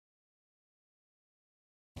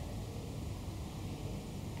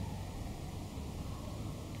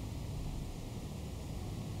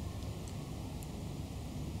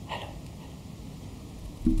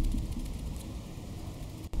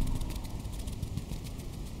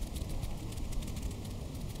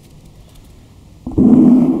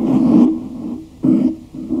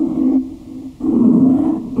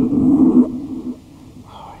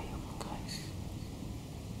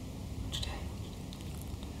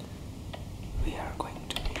we are going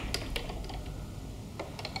to be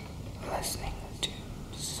listening to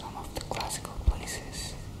some of the classical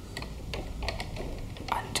pieces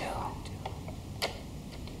until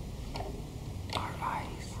our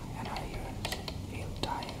eyes and our ears feel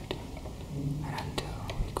tired and until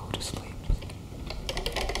we go to sleep.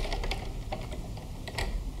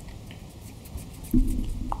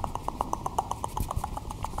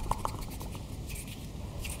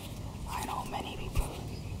 I know many people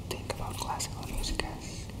think about classical music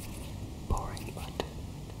as boring, but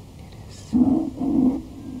it is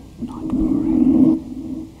not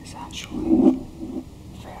boring. It's actually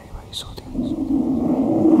very, very soothing.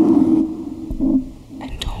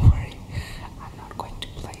 And don't worry, I'm not going to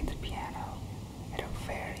play the piano at a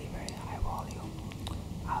very, very high volume.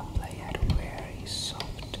 I'll play at a very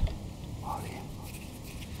soft volume.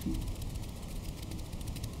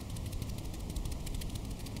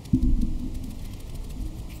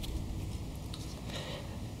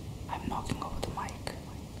 I'm knocking over the mic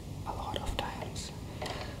a lot of times.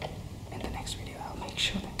 In the next video, I'll make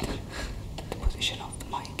sure that the position of the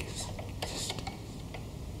mic is just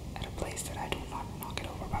at a place that I do not knock it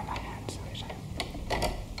over by my hands every time.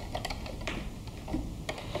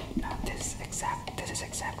 Now this is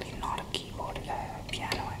exactly not a keyboard,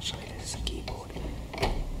 piano actually. This is a keyboard.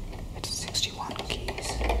 It's 61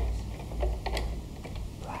 keys,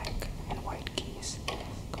 black and white keys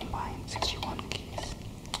combined, 61 keys.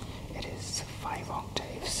 It is 5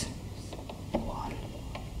 octaves. 1,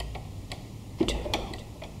 2,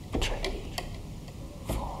 3,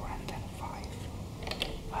 4, and then 5.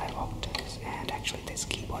 5 octaves. And actually this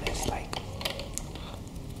keyboard is like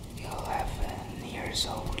 11 years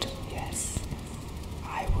old. Yes,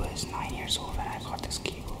 I was 9 years old when I got this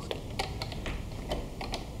keyboard.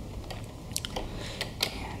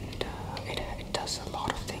 And it does a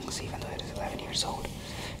lot of things, even though it is 11 years old.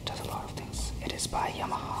 It does a lot of things. It is by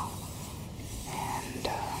Yamaha. And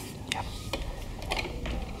yep.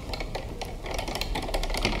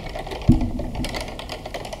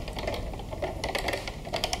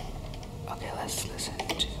 Okay, let's listen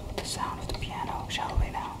to the sound of the piano, shall we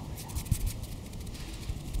now?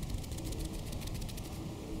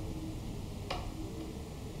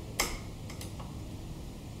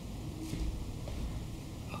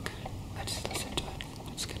 Okay, let's listen to it.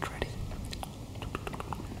 Let's get ready.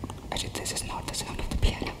 Actually, this is not the sound of the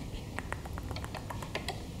piano.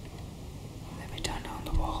 Let me turn down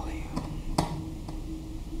the volume.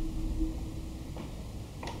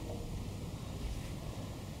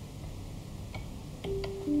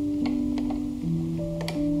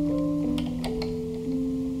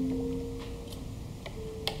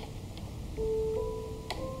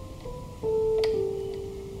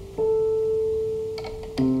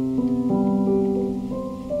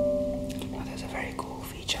 Now there's a very cool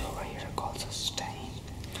feature over here called sustain.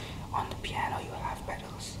 On the piano you have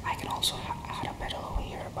pedals. I can also add a pedal over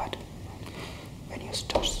here, but when you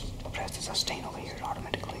press the sustain over here, it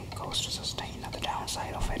automatically goes to sustain. Now the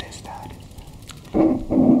downside of it is that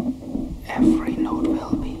every note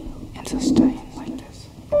will be in sustain like this.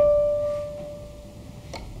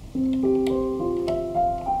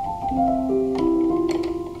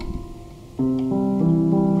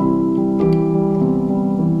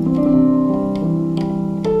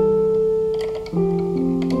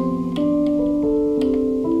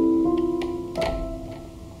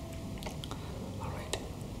 Alright,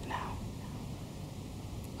 now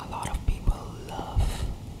a lot of people love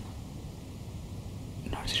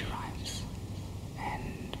nursery rhymes,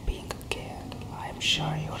 and being a kid, I'm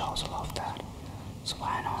sure you would also love that. So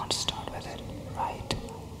why not start with it, right?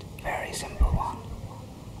 Very simple one.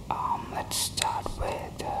 Let's start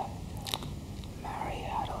with Mary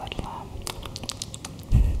Had a Little Lamb.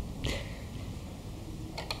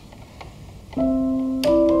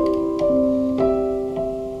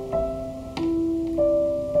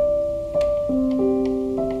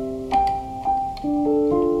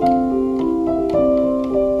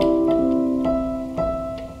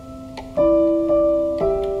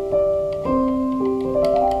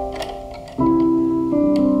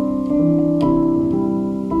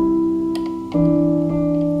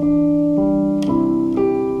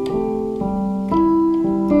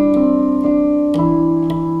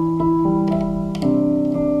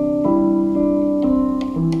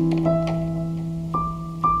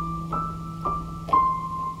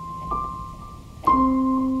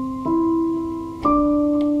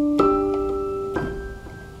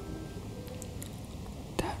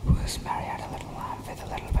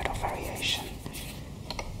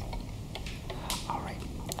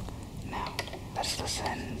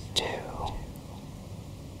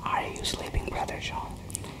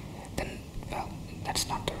 That's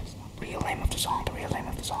not the real name of the song. The real name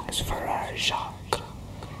of the song is Frère Jacques,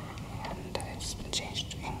 and it's been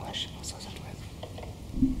changed to English. Let's listen to it.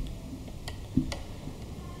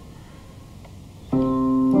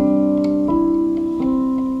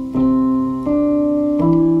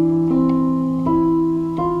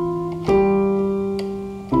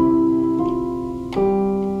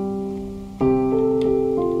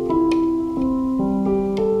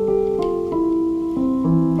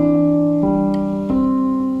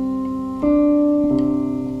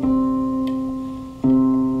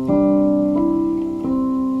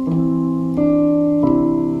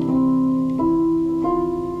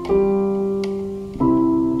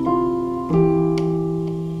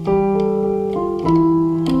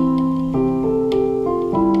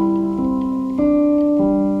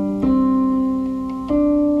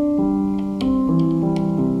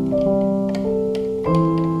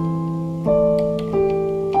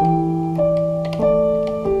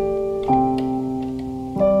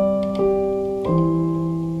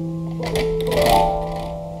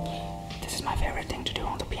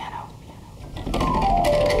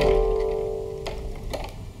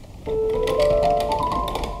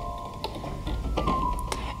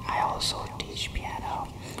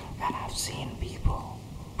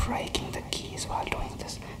 Breaking the keys while doing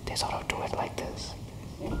this. They sort of do it like this.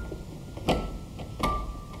 And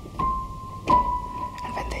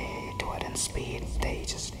when they do it in speed, they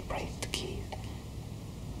just break the keys.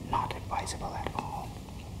 Not advisable at all.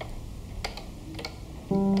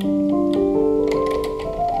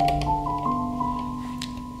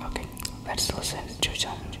 Okay, let's listen to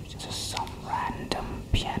some random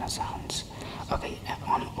piano sounds. Okay,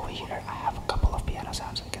 on over here I have a couple of piano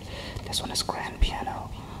sounds. Okay, this one is grand piano.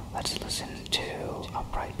 Let's listen to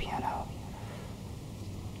upright piano.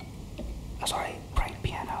 Sorry, bright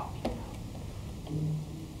piano.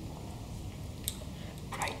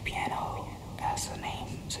 Bright piano, as the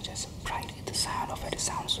name suggests, bright. The sound of it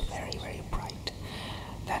sounds very, very bright.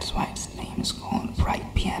 That's why its name is called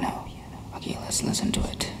bright piano. Okay, let's listen to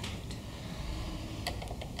it.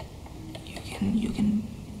 You can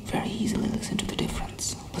very easily listen to the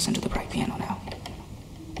difference. Listen to the bright piano now.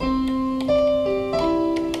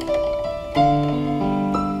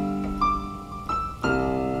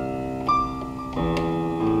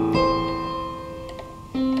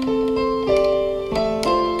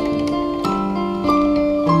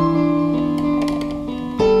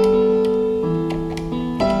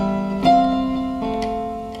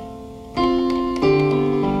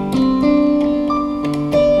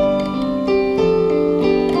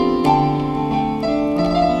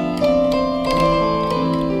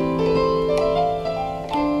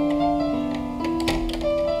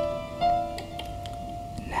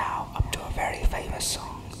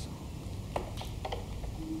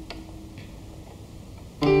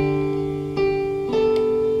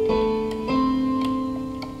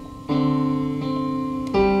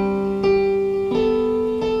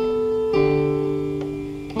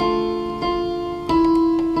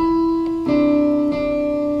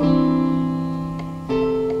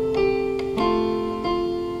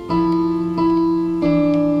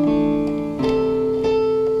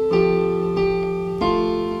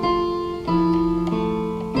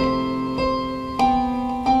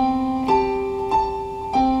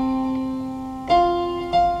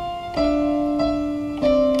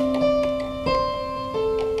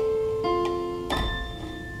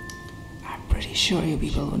 Sure you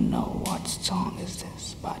people would know what song is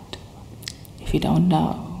this, but if you don't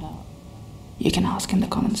know, you can ask in the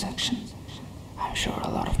comment section. I'm sure a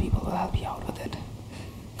lot of people will help you out with it.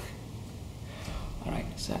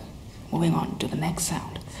 Alright, so moving on to the next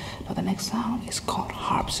sound. Now the next sound is called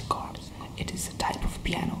harpsichord. It is a type of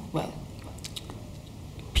piano. Well,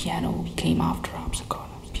 piano came after harpsichord.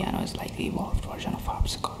 Piano is like the evolved version of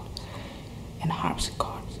harpsichord. And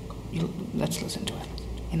harpsichord, let's listen to it.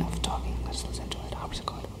 Enough talking, let's listen to it.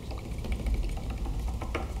 Harpsichord.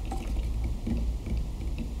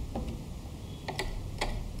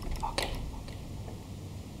 Okay.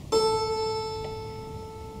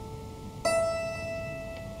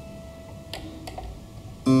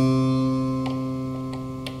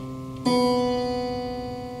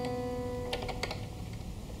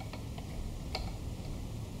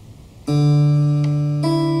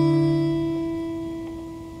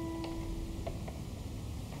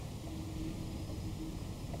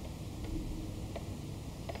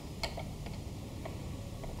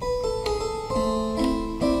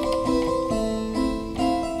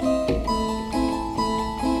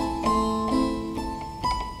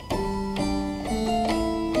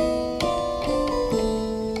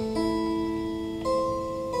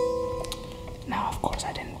 Of course,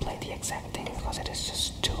 I didn't play the exact thing because it is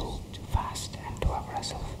just too fast and too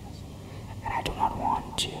aggressive. And I do not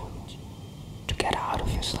want you to get out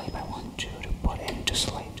of your sleep. I want you to put into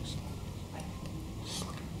sleep.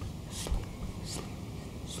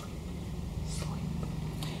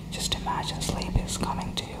 Just imagine sleep is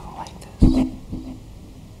coming to you like this.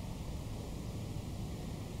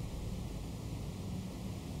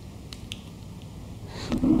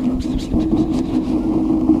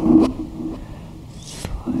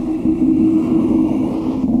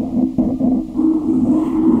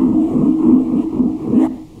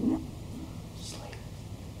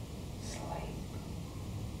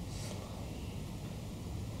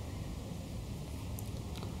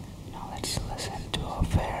 Now let's listen to a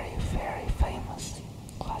very, very famous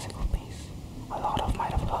classical piece. A lot of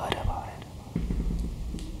might have heard about it.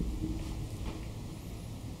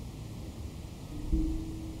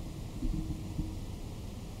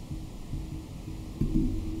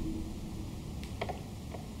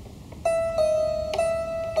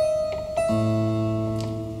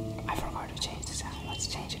 I forgot to change the sound. Let's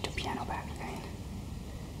change it to piano back again.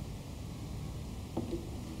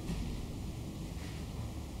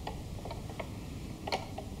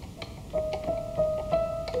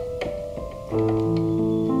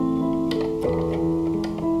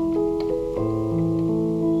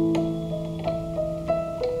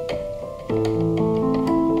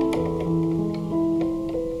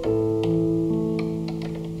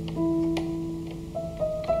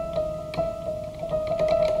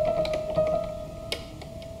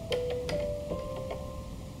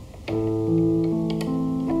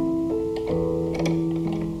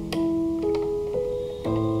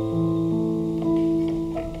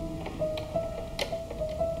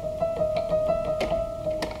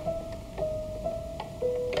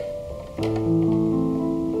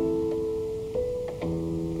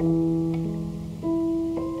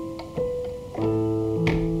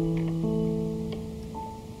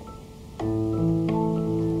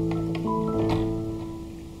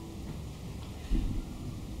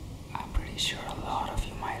 Sure, a lot of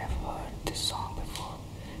you might have heard this song before.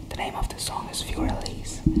 The name of this song is Pure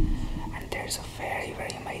Elise, and there's a very,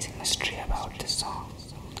 very amazing mystery about this song.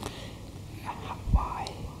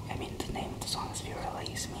 Why? I mean, the name of the song is Pure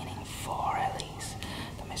Elise, meaning for Elise.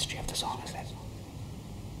 The mystery of the song is that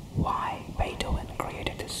why Beethoven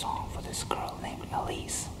created this song for this girl named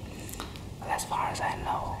Elise. Well, as far as I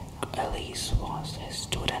know, Elise was his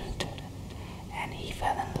student, and he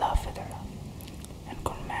fell in love with her and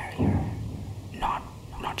could marry her.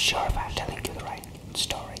 Not sure if I'm telling you the right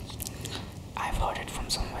story. I've heard it from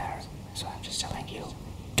somewhere, so I'm just telling you.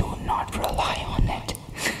 Do not rely on it.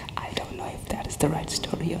 I don't know if that is the right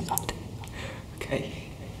story or not. Okay.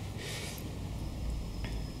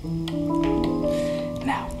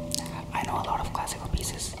 Now, I know a lot of classical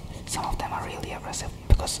pieces. Some of them are really aggressive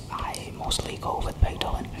because I mostly go with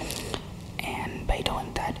Beethoven. And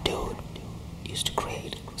Beethoven, that dude, used to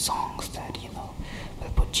create songs that, will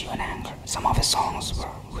put you in anger. Some of his songs were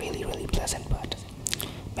really, really pleasant, but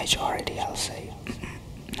majority, I'll say,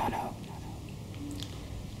 no.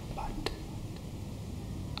 But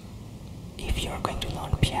if you're going to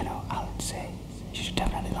learn piano, I'll say you should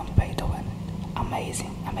definitely learn Beethoven.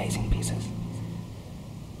 Amazing, amazing pieces.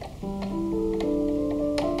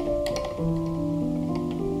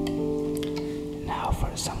 Now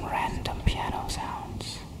for some random piano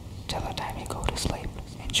sounds till the time you go to sleep.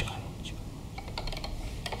 Enjoy.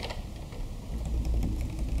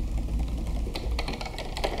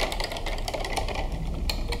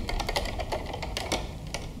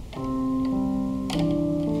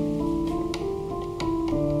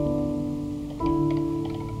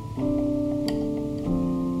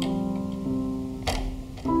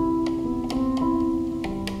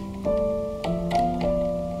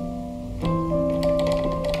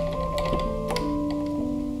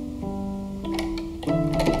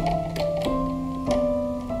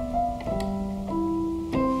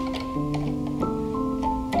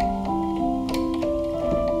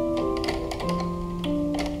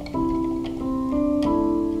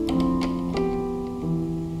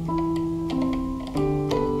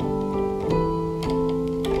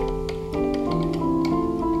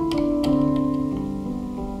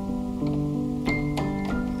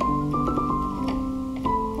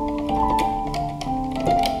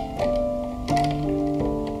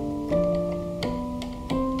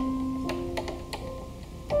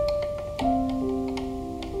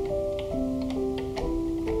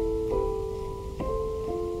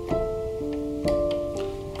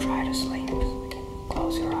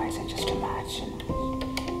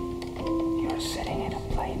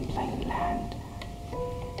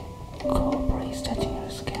 Cool breeze that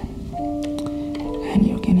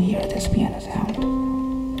hear this piano sound,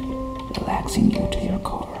 relaxing you to your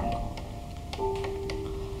core,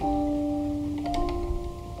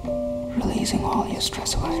 releasing all your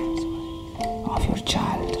stress away of your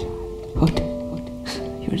childhood.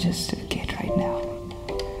 You're just a kid right now.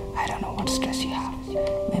 I don't know what stress you have.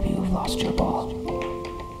 Maybe you've lost your ball.